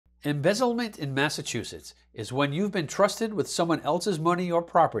Embezzlement in Massachusetts is when you've been trusted with someone else's money or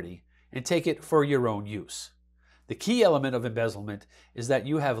property and take it for your own use. The key element of embezzlement is that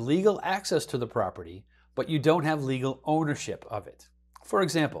you have legal access to the property, but you don't have legal ownership of it. For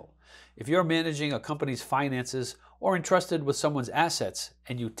example, if you're managing a company's finances or entrusted with someone's assets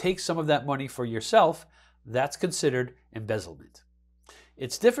and you take some of that money for yourself, that's considered embezzlement.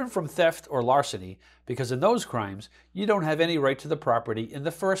 It's different from theft or larceny because in those crimes, you don't have any right to the property in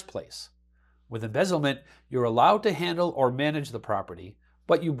the first place. With embezzlement, you're allowed to handle or manage the property,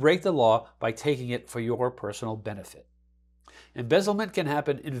 but you break the law by taking it for your personal benefit. Embezzlement can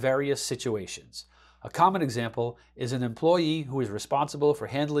happen in various situations. A common example is an employee who is responsible for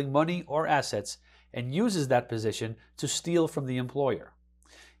handling money or assets and uses that position to steal from the employer.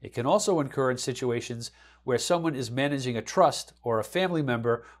 It can also occur in situations where someone is managing a trust or a family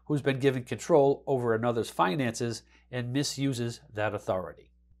member who's been given control over another's finances and misuses that authority.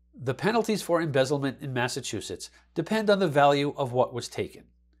 The penalties for embezzlement in Massachusetts depend on the value of what was taken.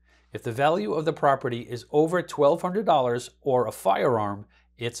 If the value of the property is over $1,200 or a firearm,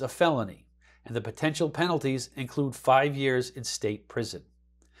 it's a felony, and the potential penalties include 5 years in state prison.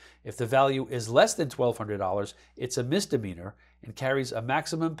 If the value is less than $1,200, it's a misdemeanor and carries a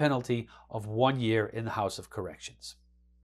maximum penalty of 1 year in the House of Corrections.